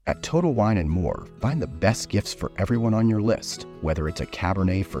At Total Wine & More, find the best gifts for everyone on your list, whether it's a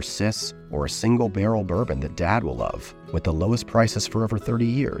Cabernet for Sis or a single barrel bourbon that Dad will love. With the lowest prices for over 30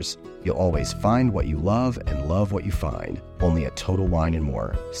 years, you'll always find what you love and love what you find. Only at Total Wine &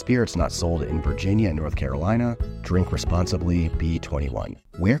 More. Spirits not sold in Virginia and North Carolina. Drink responsibly. Be 21.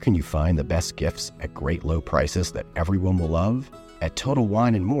 Where can you find the best gifts at great low prices that everyone will love? At Total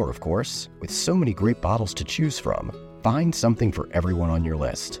Wine & More, of course. With so many great bottles to choose from. Find something for everyone on your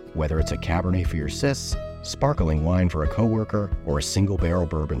list, whether it's a Cabernet for your sis, sparkling wine for a coworker, or a single barrel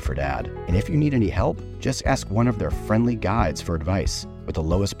bourbon for Dad. And if you need any help, just ask one of their friendly guides for advice. With the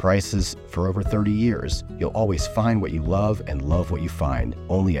lowest prices for over 30 years, you'll always find what you love and love what you find.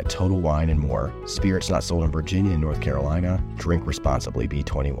 Only at Total Wine & More. Spirits not sold in Virginia and North Carolina. Drink responsibly. Be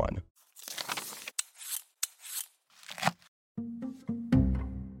 21.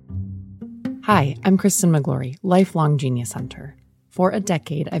 Hi, I'm Kristen McGlory, lifelong Genius Hunter. For a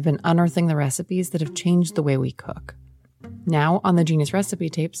decade, I've been unearthing the recipes that have changed the way we cook. Now, on the Genius Recipe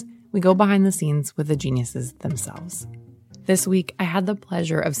Tapes, we go behind the scenes with the geniuses themselves. This week, I had the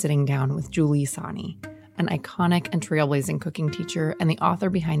pleasure of sitting down with Julie Sahni, an iconic and trailblazing cooking teacher and the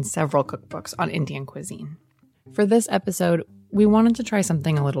author behind several cookbooks on Indian cuisine. For this episode, we wanted to try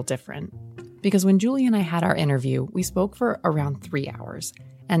something a little different, because when Julie and I had our interview, we spoke for around 3 hours.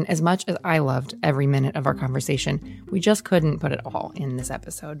 And as much as I loved every minute of our conversation, we just couldn't put it all in this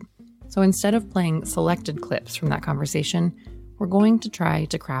episode. So instead of playing selected clips from that conversation, we're going to try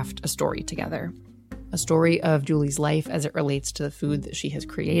to craft a story together. A story of Julie's life as it relates to the food that she has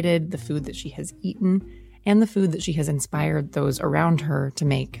created, the food that she has eaten, and the food that she has inspired those around her to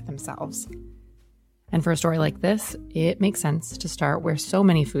make themselves. And for a story like this, it makes sense to start where so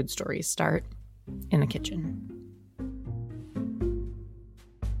many food stories start, in the kitchen.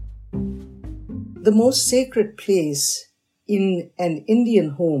 The most sacred place in an Indian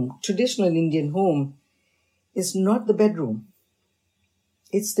home, traditional Indian home, is not the bedroom.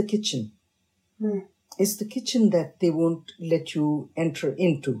 It's the kitchen. It's the kitchen that they won't let you enter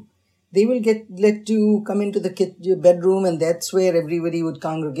into. They will let you come into the bedroom, and that's where everybody would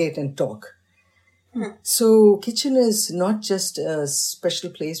congregate and talk. So kitchen is not just a special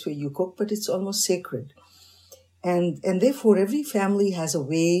place where you cook, but it's almost sacred. And therefore, every family has a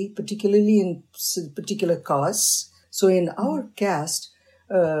way, particularly in particular castes. So in our caste,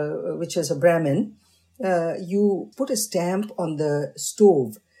 which is a Brahmin, you put a stamp on the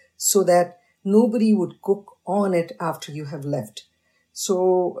stove so that nobody would cook on it after you have left.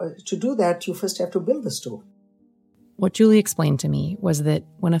 So to do that, you first have to build the stove. What Julie explained to me was that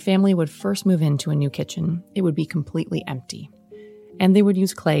when a family would first move into a new kitchen, it would be completely empty. And they would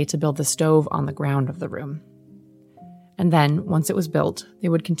use clay to build the stove on the ground of the room. And then, once it was built, they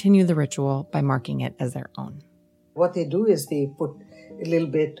would continue the ritual by marking it as their own. What they do is they put a little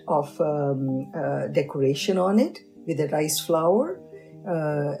bit of decoration on it with a rice flour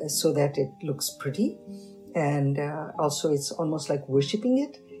so that it looks pretty. And also it's almost like worshipping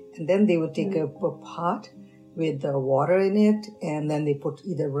it. And then they would take a pot with water in it, and then they put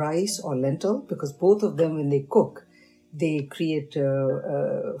either rice or lentil, because both of them, when they cook, they create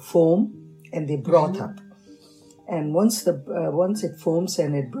foam and they broth up. And once it foams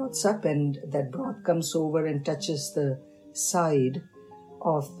and it broths up, and that broth comes over and touches the side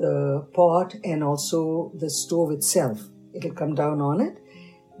of the pot and also the stove itself, it'll come down on it.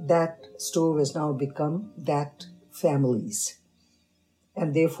 That stove has now become that family's.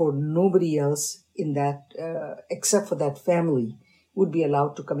 And therefore, nobody else in that, except for that family, would be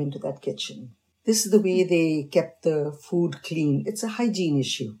allowed to come into that kitchen. This is the way they kept the food clean. It's a hygiene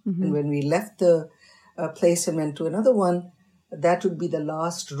issue. Mm-hmm. And when we left the place and went to another one, that would be the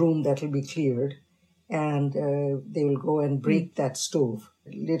last room that will be cleared, and they will go and break that stove,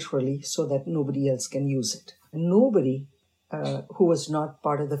 literally, so that nobody else can use it. Nobody who was not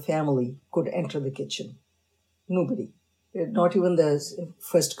part of the family could enter the kitchen. Nobody. Not even the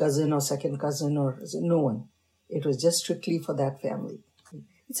first cousin or second cousin, or no one. It was just strictly for that family.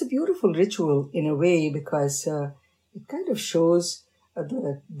 It's a beautiful ritual in a way, because it kind of shows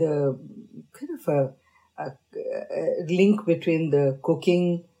the kind of a link between the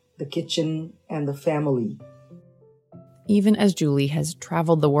cooking, the kitchen, and the family. Even as Julie has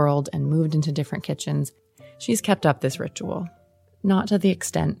traveled the world and moved into different kitchens, she's kept up this ritual. Not to the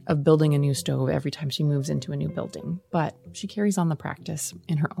extent of building a new stove every time she moves into a new building, but she carries on the practice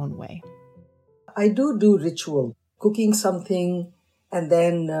in her own way. I do ritual, cooking something and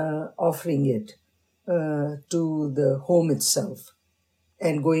then offering it to the home itself,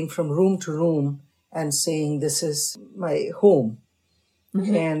 and going from room to room and saying, this is my home.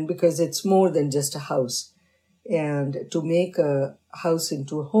 Mm-hmm. And because it's more than just a house. And to make a house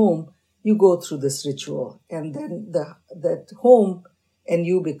into a home, you go through this ritual. And then that home and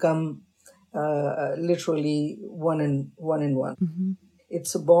you become literally one in one. Mm-hmm.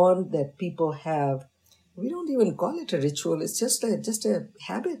 It's a bond that people have. We don't even call it a ritual. It's just a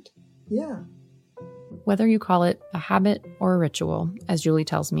habit. Yeah. Whether you call it a habit or a ritual, as Julie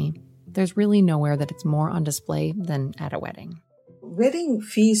tells me, there's really nowhere that it's more on display than at a wedding. Wedding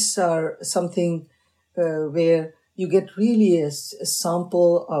feasts are something where you get really a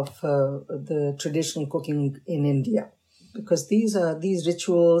sample of the traditional cooking in India, because these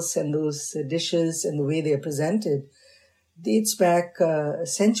rituals and those dishes and the way they are presented dates back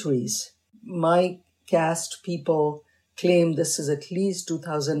centuries. My caste people claim this is at least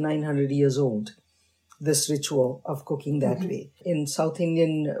 2,900 years old, this ritual of cooking that way. In South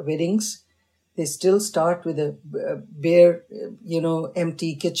Indian weddings, they still start with a bare,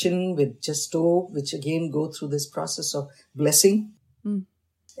 empty kitchen with just stove, which again go through this process of blessing. Mm.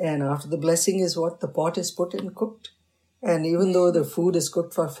 And after the blessing is what? The pot is put and cooked. And even though the food is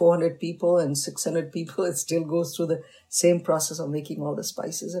cooked for 400 people and 600 people, it still goes through the same process of making all the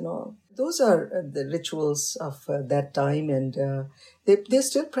spices and all. Those are the rituals of that time, and they're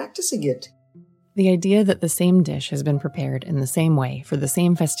still practicing it. The idea that the same dish has been prepared in the same way for the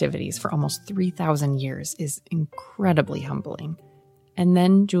same festivities for almost 3,000 years is incredibly humbling. And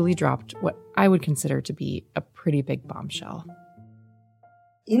then Julie dropped what I would consider to be a pretty big bombshell.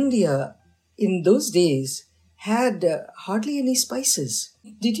 India, in those days, had hardly any spices.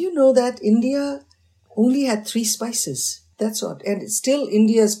 Did you know that India only had 3 spices? That's what. And still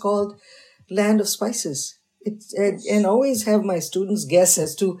India is called land of spices. And always have my students guess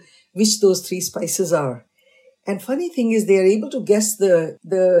as to which those 3 spices are. And funny thing is, they are able to guess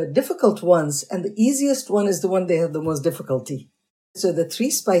the difficult ones, and the easiest one is the one they have the most difficulty. So the 3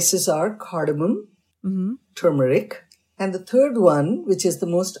 spices are cardamom, turmeric, and the third one, which is the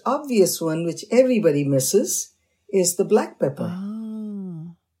most obvious one, which everybody misses, is the black pepper.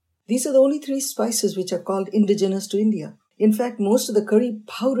 Oh. These are the only 3 spices which are called indigenous to India. In fact, most of the curry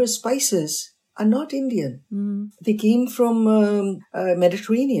powder spices are not Indian. They came from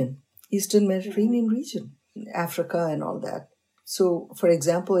Mediterranean, Eastern Mediterranean region, Africa and all that. So, for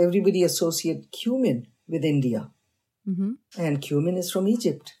example, everybody associates cumin with India. And cumin is from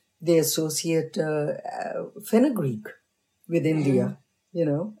Egypt. They associate fenugreek with India,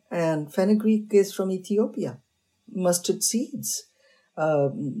 and fenugreek is from Ethiopia. Mustard seeds,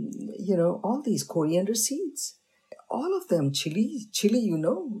 all these coriander seeds. All of them, chili,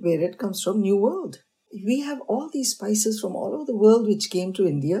 where it comes from, New World. We have all these spices from all over the world which came to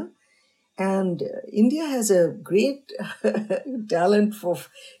India. And India has a great talent for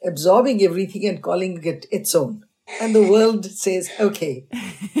absorbing everything and calling it its own. And the world says, okay.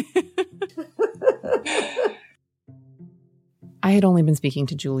 I had only been speaking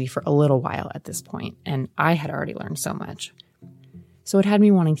to Julie for a little while at this point, and I had already learned so much. So it had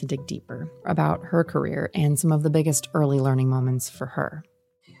me wanting to dig deeper about her career and some of the biggest early learning moments for her.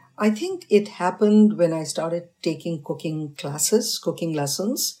 I think it happened when I started taking cooking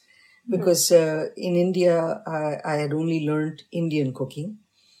lessons, because in India, I had only learned Indian cooking,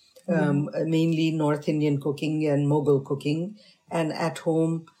 mainly North Indian cooking and Mughal cooking, and at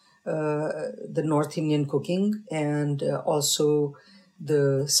home, the North Indian cooking and also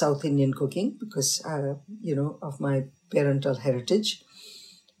the South Indian cooking because, of my parental heritage.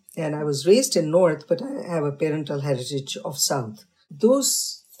 And I was raised in North, but I have a parental heritage of South.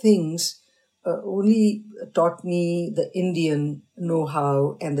 Those things only taught me the Indian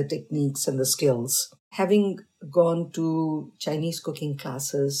know-how and the techniques and the skills. Having gone to Chinese cooking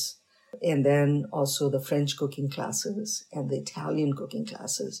classes and then also the French cooking classes and the Italian cooking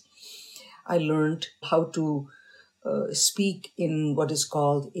classes, I learned how to speak in what is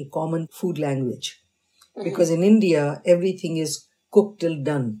called a common food language. Because in India, everything is cook till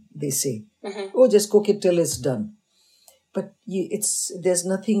done, they say. Oh, just cook it till it's done. But there's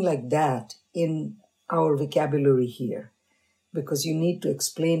nothing like that in our vocabulary here, because you need to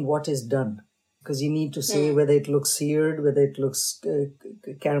explain what is done. Because you need to say whether it looks seared, whether it looks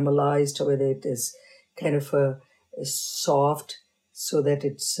caramelized, or whether it is kind of soft, so that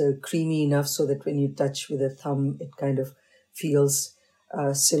it's creamy enough so that when you touch with a thumb, it kind of feels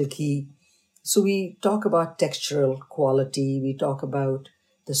silky. So we talk about textural quality, we talk about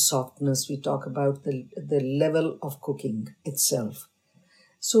the softness, we talk about the level of cooking itself.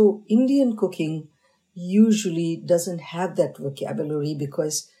 So Indian cooking usually doesn't have that vocabulary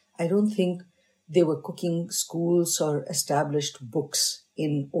because I don't think there were cooking schools or established books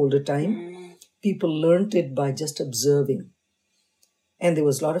in older time. People learned it by just observing. And there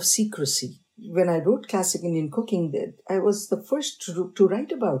was a lot of secrecy when I wrote Classic Indian Cooking, I was the first to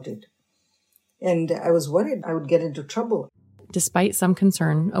write about it. And I was worried I would get into trouble. Despite some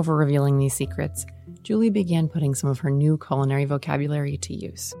concern over revealing these secrets, Julie began putting some of her new culinary vocabulary to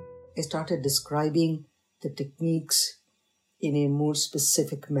use. I started describing the techniques in a more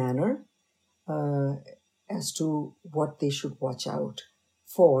specific manner as to what they should watch out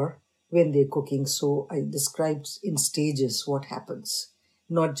for when they're cooking. So I described in stages what happens,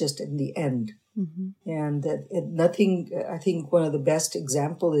 not just in the end. Mm-hmm. And nothing, I think one of the best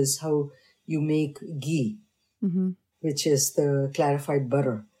example is how you make ghee, mm-hmm. which is the clarified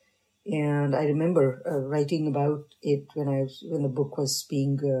butter. And I remember writing about it when the book was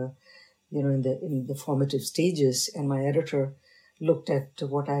being, in the formative stages, and my editor looked at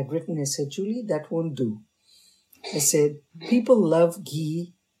what I had written and said, "Julie, that won't do." I said, "People love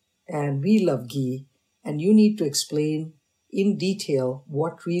ghee and we love ghee, and you need to explain in detail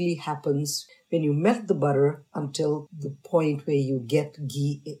what really happens when you melt the butter until the point where you get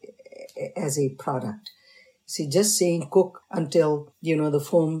ghee as a product. See, just saying cook until, the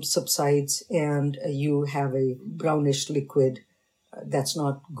foam subsides and you have a brownish liquid, that's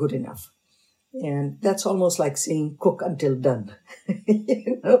not good enough. And that's almost like saying cook until done,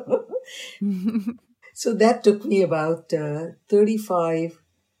 So that took me about 35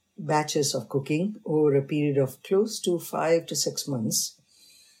 batches of cooking over a period of close to 5 to 6 months.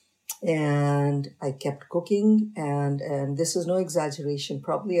 And I kept cooking, and this is no exaggeration.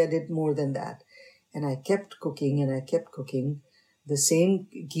 Probably I did more than that. And I kept cooking the same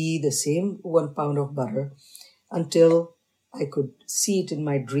ghee, the same 1 pound of butter until I could see it in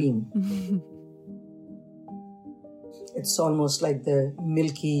my dream. It's almost like the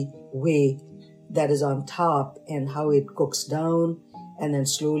Milky Way that is on top and how it cooks down, and then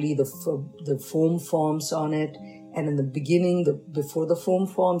slowly the foam forms on it. And in the beginning, before the foam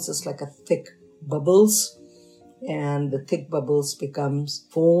forms, it's like a thick bubbles, and the thick bubbles becomes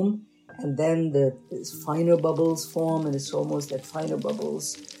foam, and then the finer bubbles form, and it's almost that finer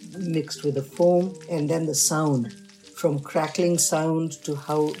bubbles mixed with the foam, and then the sound, from crackling sound to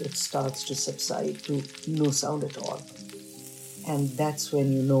how it starts to subside to no sound at all. And that's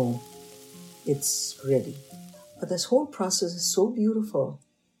when you know it's ready. But this whole process is so beautiful.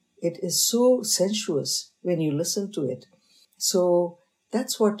 It is so sensuous when you listen to it. So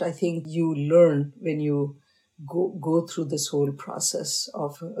that's what I think you learn when you go through this whole process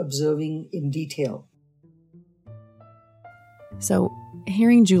of observing in detail. So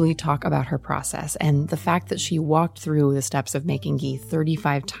hearing Julie talk about her process and the fact that she walked through the steps of making ghee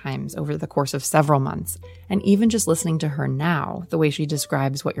 35 times over the course of several months, and even just listening to her now, the way she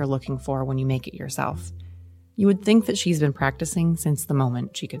describes what you're looking for when you make it yourself, you would think that she's been practicing since the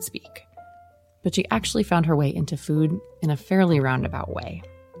moment she could speak. But she actually found her way into food in a fairly roundabout way.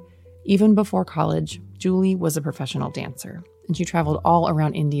 Even before college, Julie was a professional dancer, and she traveled all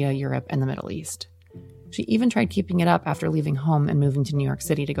around India, Europe, and the Middle East. She even tried keeping it up after leaving home and moving to New York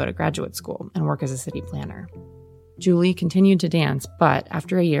City to go to graduate school and work as a city planner. Julie continued to dance, but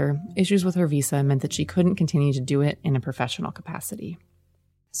after a year, issues with her visa meant that she couldn't continue to do it in a professional capacity.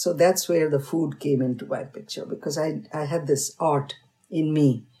 So that's where the food came into my picture, because I had this art in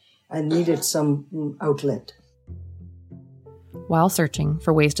me. I needed some outlet. While searching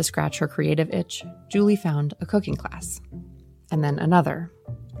for ways to scratch her creative itch, Julie found a cooking class, and then another,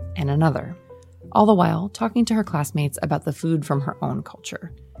 and another, all the while talking to her classmates about the food from her own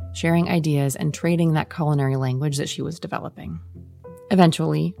culture, sharing ideas and trading that culinary language that she was developing.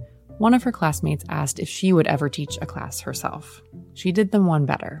 Eventually, one of her classmates asked if she would ever teach a class herself. She did them one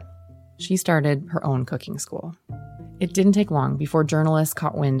better. She started her own cooking school. It didn't take long before journalists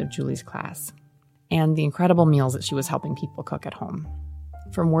caught wind of Julie's class and the incredible meals that she was helping people cook at home.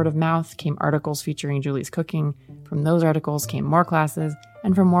 From word of mouth came articles featuring Julie's cooking. From those articles came more classes,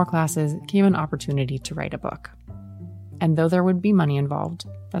 and from more classes came an opportunity to write a book. And though there would be money involved,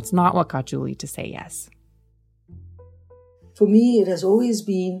 that's not what got Julie to say yes. For me, it has always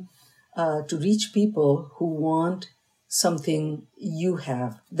been to reach people who want something you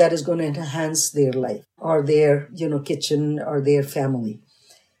have that is going to enhance their life or their, kitchen or their family.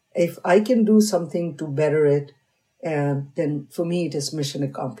 If I can do something to better it, then for me it is mission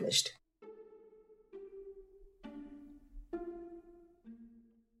accomplished.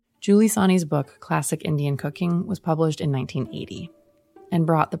 Julie Sahni's book, Classic Indian Cooking, was published in 1980 and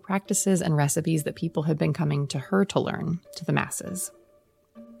brought the practices and recipes that people had been coming to her to learn to the masses.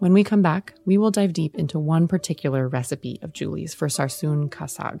 When we come back, we will dive deep into one particular recipe of Julie's for sarsoon ka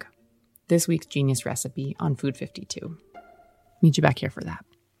saag, this week's Genius recipe on Food 52. Meet you back here for that.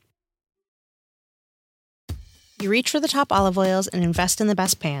 You reach for the top olive oils and invest in the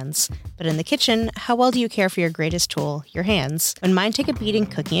best pans. But in the kitchen, how well do you care for your greatest tool, your hands? When mine take a beating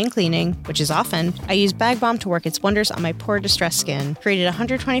cooking and cleaning, which is often, I use Bag Balm to work its wonders on my poor, distressed skin. Created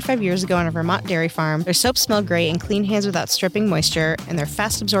 125 years ago on a Vermont dairy farm, their soaps smell great and clean hands without stripping moisture, and their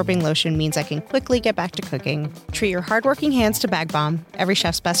fast-absorbing lotion means I can quickly get back to cooking. Treat your hardworking hands to Bag Balm, every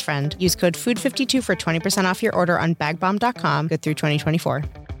chef's best friend. Use code FOOD52 for 20% off your order on bagbalm.com. Good through 2024.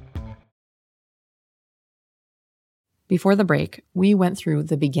 Before the break, we went through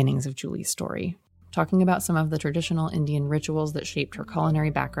the beginnings of Julie's story, talking about some of the traditional Indian rituals that shaped her culinary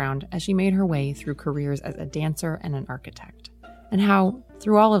background as she made her way through careers as a dancer and an architect, and how,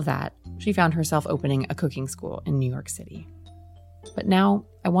 through all of that, she found herself opening a cooking school in New York City. But now,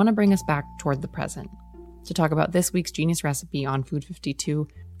 I want to bring us back toward the present, to talk about this week's Genius recipe on Food 52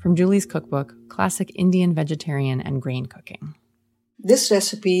 from Julie's cookbook, Classic Indian Vegetarian and Grain Cooking. This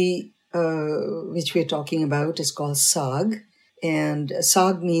recipe which we're talking about is called saag, and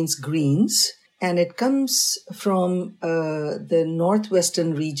saag means greens, and it comes from the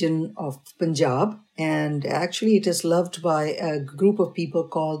northwestern region of Punjab, and actually it is loved by a group of people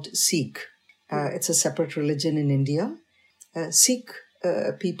called Sikh. It's a separate religion in India. Sikh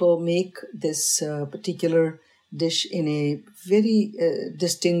people make this particular dish in a very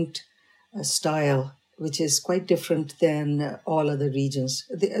distinct style, which is quite different than all other regions.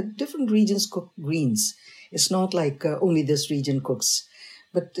 Different regions cook greens. It's not like only this region cooks,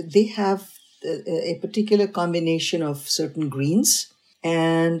 but they have a particular combination of certain greens,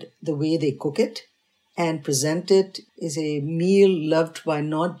 and the way they cook it and present it is a meal loved by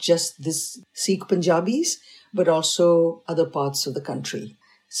not just this Sikh Punjabis, but also other parts of the country.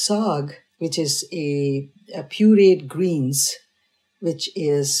 Saag, which is a pureed greens, which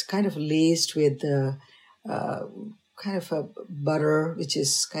is kind of laced with kind of a butter, which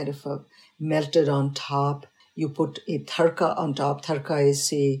is kind of melted on top. You put a tadka on top. Tadka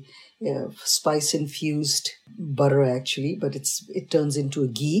is a spice-infused butter, actually, but it turns into a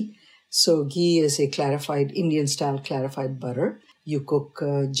ghee. So ghee is a clarified, Indian-style clarified butter. You cook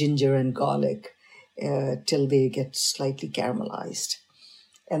ginger and garlic till they get slightly caramelized.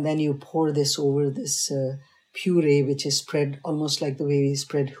 And then you pour this over this puree, which is spread almost like the way we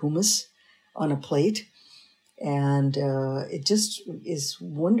spread hummus on a plate. And it just is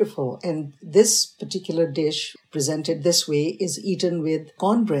wonderful. And this particular dish, presented this way, is eaten with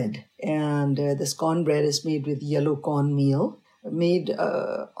cornbread. And this cornbread is made with yellow corn meal, made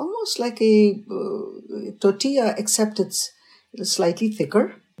almost like a tortilla, except it's slightly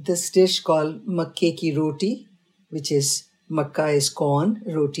thicker. This dish called makke ki roti, which is makka is corn,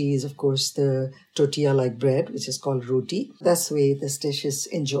 roti is, of course, the tortilla-like bread, which is called roti. That's the way this dish is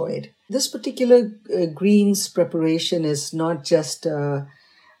enjoyed. This particular greens preparation is not just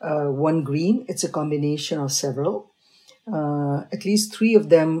one green, it's a combination of several. At least 3 of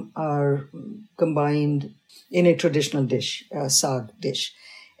them are combined in a traditional dish, saag dish,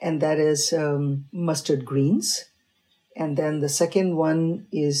 and that is mustard greens. And then the second one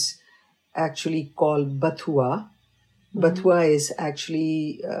is actually called bathua. Bathua is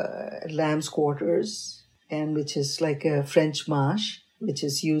actually lamb's quarters, and which is like a French mâche, which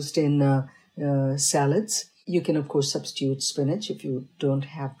is used in salads. You can, of course, substitute spinach if you don't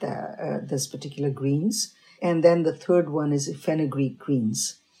have this particular greens. And then the third one is fenugreek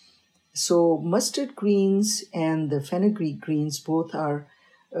greens. So mustard greens and the fenugreek greens both are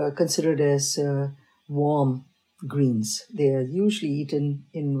considered as warm greens. They are usually eaten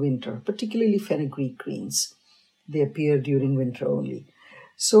in winter, particularly fenugreek greens. They appear during winter only.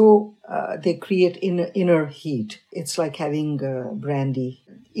 So they create inner heat. It's like having brandy.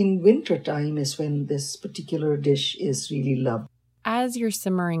 In winter time is when this particular dish is really loved. As you're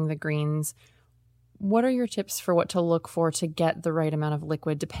simmering the greens, what are your tips for what to look for to get the right amount of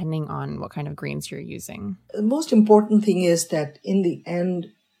liquid depending on what kind of greens you're using? The most important thing is that in the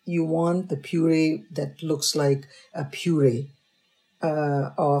end, you want the puree that looks like a puree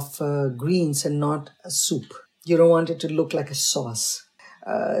of greens and not a soup. You don't want it to look like a sauce.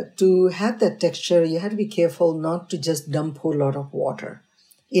 To have that texture, you have to be careful not to just dump a whole lot of water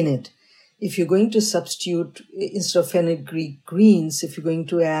in it. If you're going to substitute, instead of fenugreek greens, if you're going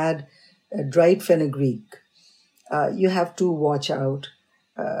to add dried fenugreek, you have to watch out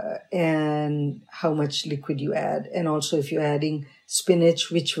and how much liquid you add. And also if you're adding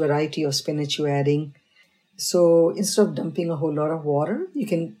spinach, which variety of spinach you're adding. So instead of dumping a whole lot of water, you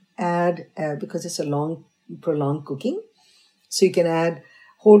can add, because it's a prolonged cooking, so you can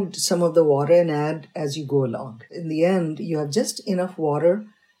hold some of the water and add as you go along. In the end, you have just enough water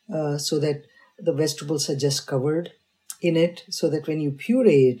so that the vegetables are just covered in it, so that when you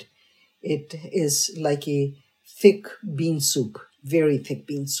puree it, it is like a thick bean soup, very thick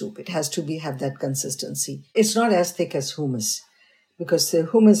bean soup. It has to have that consistency. It's not as thick as hummus, because the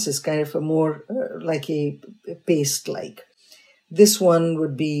hummus is kind of a more like a paste-like. This one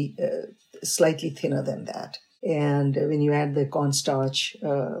would be slightly thinner than that. And when you add the cornstarch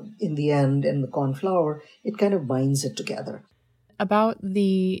in the end and the corn flour, it kind of binds it together. About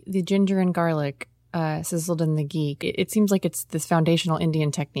the ginger and garlic sizzled in the ghee, it seems like it's this foundational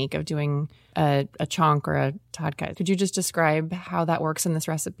Indian technique of doing a chonk or a tadka. Could you just describe how that works in this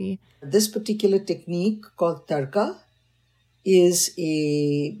recipe? This particular technique called tadka is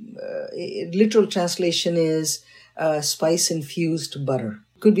a literal translation is spice-infused butter.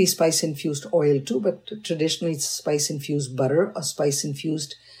 Could be spice-infused oil too, but traditionally it's spice-infused butter or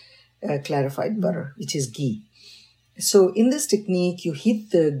spice-infused clarified butter, which is ghee. So in this technique, you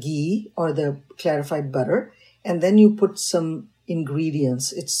heat the ghee or the clarified butter, and then you put some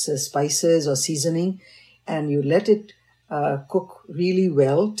ingredients. It's spices or seasoning, and you let it cook really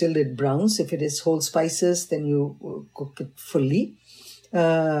well till it browns. If it is whole spices, then you cook it fully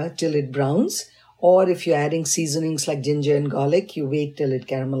till it browns. Or if you're adding seasonings like ginger and garlic, you wait till it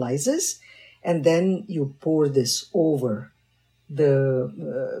caramelizes, and then you pour this over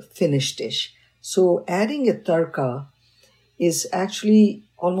the finished dish. So adding a tadka is actually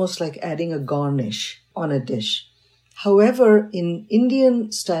almost like adding a garnish on a dish. However, in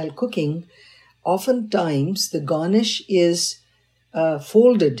Indian style cooking, oftentimes the garnish is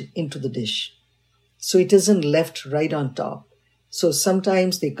folded into the dish. So it isn't left right on top. So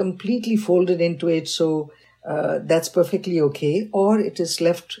sometimes they completely fold it into it, so that's perfectly okay. Or it is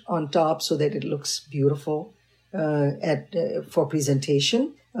left on top so that it looks beautiful for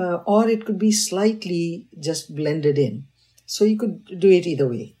presentation. Or it could be slightly just blended in. So you could do it either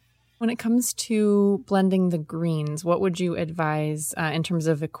way. When it comes to blending the greens, what would you advise in terms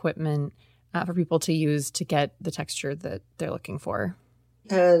of equipment for people to use to get the texture that they're looking for?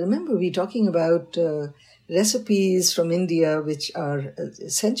 Remember, we're talking about recipes from India which are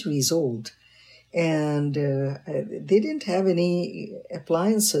centuries old. And they didn't have any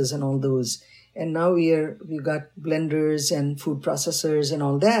appliances and all those. And now we've got blenders and food processors and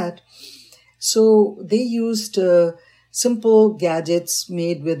all that. So they used simple gadgets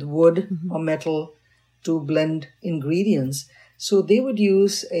made with wood or metal to blend ingredients. So they would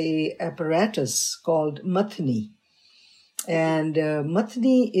use a apparatus called mathni. And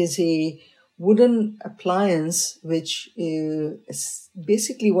mathni is a wooden appliance which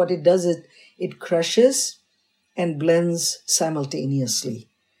basically what it does is it crushes and blends simultaneously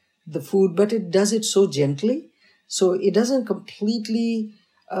the food, but it does it so gently, so it doesn't completely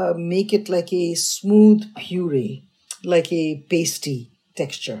make it like a smooth puree, like a pasty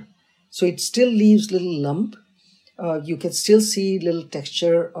texture. So it still leaves little lump. You can still see little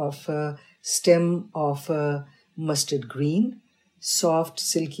texture of stem of mustard green, soft,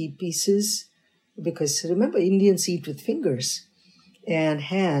 silky pieces, because remember, Indians eat with fingers and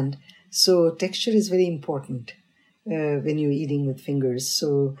hand, so texture is very important when you're eating with fingers.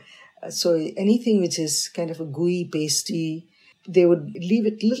 So anything which is kind of a gooey, pasty, they would leave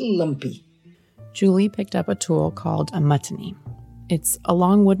it a little lumpy. Julie picked up a tool called a mathni. It's a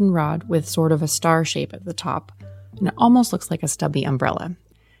long wooden rod with sort of a star shape at the top, and it almost looks like a stubby umbrella.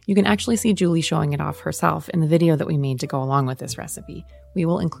 You can actually see Julie showing it off herself in the video that we made to go along with this recipe. We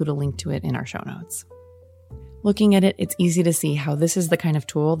will include a link to it in our show notes. Looking at it, it's easy to see how this is the kind of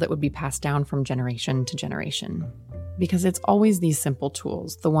tool that would be passed down from generation to generation. Because it's always these simple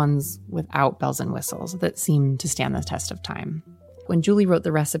tools, the ones without bells and whistles, that seem to stand the test of time. When Julie wrote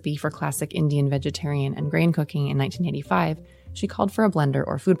the recipe for classic Indian vegetarian and grain cooking in 1985, she called for a blender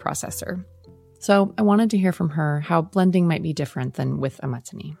or food processor. So I wanted to hear from her how blending might be different than with a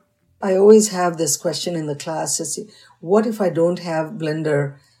mathni. I always have this question in the class, what if I don't have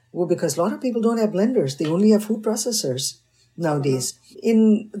blender? Well, because a lot of people don't have blenders. They only have food processors nowadays.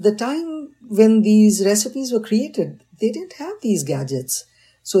 In the time when these recipes were created, they didn't have these gadgets.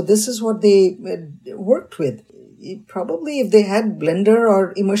 So this is what they worked with. Probably if they had blender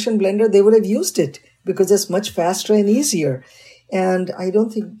or immersion blender, they would have used it because it's much faster and easier. And I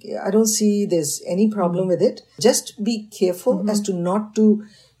don't see there's any problem with it. Just be careful as to not to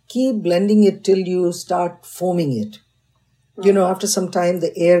keep blending it till you start foaming it. You know, after some time,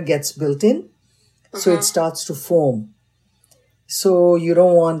 the air gets built in, so it starts to foam. So you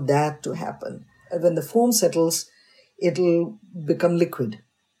don't want that to happen. When the foam settles, it'll become liquid,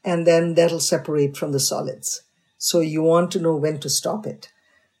 and then that'll separate from the solids. So you want to know when to stop it.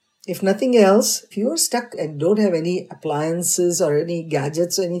 If nothing else, if you're stuck and don't have any appliances or any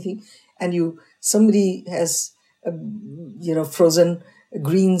gadgets or anything, and somebody has, frozen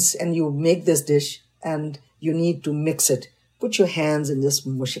greens and you make this dish and You need to mix it. Put your hands and just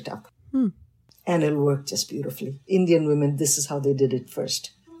mush it up. And it'll work just beautifully. Indian women, this is how they did it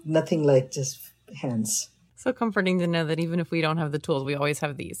first. Nothing like just hands. So comforting to know that even if we don't have the tools, we always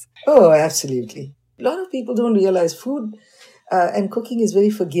have these. Oh, absolutely. A lot of people don't realize food and cooking is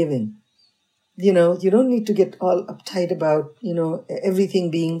very forgiving. You know, you don't need to get all uptight about, everything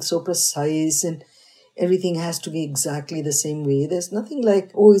being so precise and everything has to be exactly the same way. There's nothing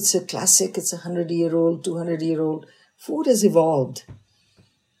like, oh, it's a classic, it's 100-year-old, 200-year-old. Food has evolved,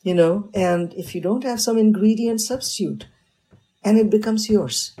 and if you don't have some ingredient, substitute, and it becomes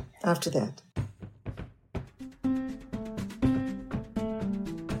yours after that.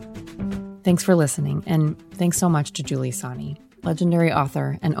 Thanks for listening, and thanks so much to Julie Sahni, legendary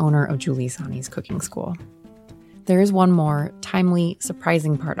author and owner of Julie Sahni's Cooking School. There is one more timely,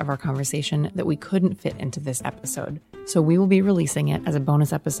 surprising part of our conversation that we couldn't fit into this episode, so we will be releasing it as a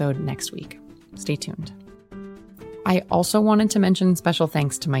bonus episode next week. Stay tuned. I also wanted to mention special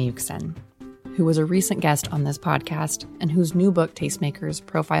thanks to Mayuk Sen, who was a recent guest on this podcast and whose new book, Tastemakers,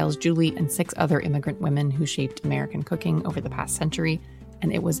 profiles Julie and 6 other immigrant women who shaped American cooking over the past century,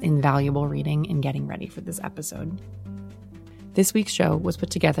 and it was invaluable reading in getting ready for this episode. This week's show was put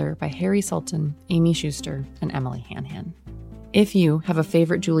together by Harry Sultan, Amy Schuster, and Emily Hanhan. If you have a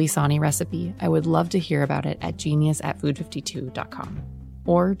favorite Julie Sahni recipe, I would love to hear about it at genius@food52.com,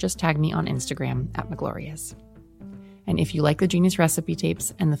 or just tag me on Instagram @Maglorious. And if you like the Genius Recipe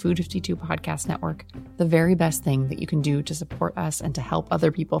Tapes and the Food 52 Podcast Network, the very best thing that you can do to support us and to help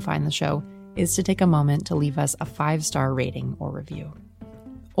other people find the show is to take a moment to leave us a 5-star rating or review.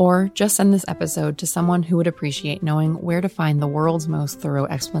 Or just send this episode to someone who would appreciate knowing where to find the world's most thorough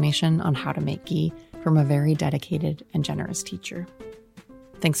explanation on how to make ghee from a very dedicated and generous teacher.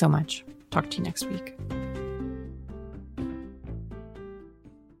 Thanks so much. Talk to you next week.